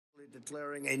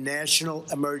Declaring a national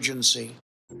emergency.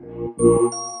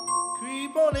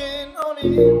 Creep on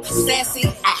in. Sassy,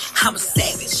 I'm a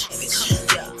savage.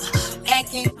 Yeah.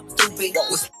 Acting stupid.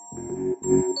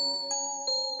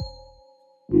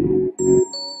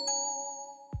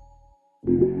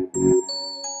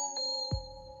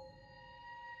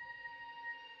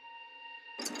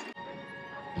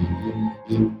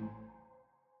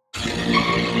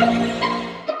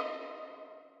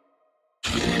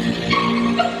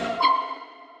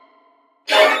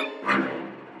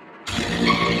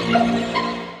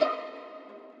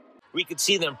 We could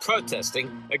see them protesting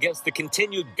against the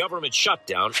continued government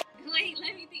shutdown. Wait,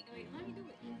 let me think. Wait, let me do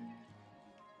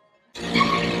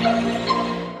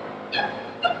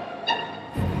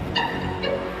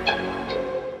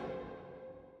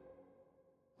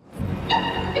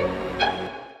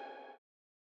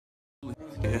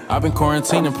it. I've been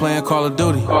quarantining playing Call of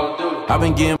Duty. I've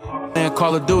been getting playing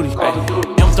Call of Duty.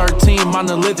 M13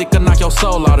 monolithic can knock your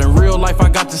soul out. In real life, I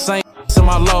got the same in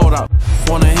my loadout.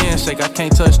 Want a handshake, I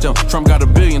can't touch them. Trump got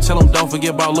 $1 billion, tell them don't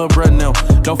forget about Lil' Brett and them.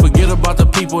 Don't forget about the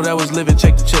people that was living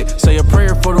check to check. Say a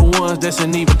prayer for the ones that's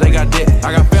in need, but they got debt.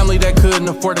 I got family that couldn't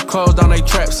afford to close down they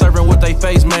trap, serving with they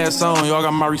face masks on. Y'all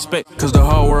got my respect, cause the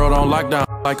whole world on lockdown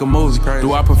like a movie.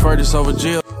 Do I prefer this over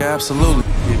jail? Yeah, absolutely.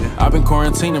 I've been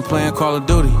quarantining playing Call of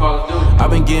Duty. I've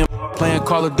been getting playing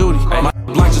Call of Duty. My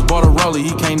black just bought a rollie,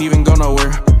 he can't even go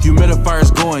nowhere.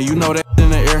 Humidifier's going, you know that in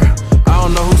the air. I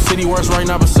don't know whose city works right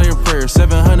now, but say a prayer.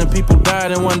 700 people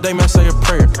died in one day, man, say a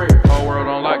prayer. Whole world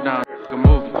on lockdown, a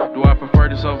movie. Do I prefer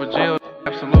this over jail?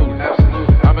 Absolutely.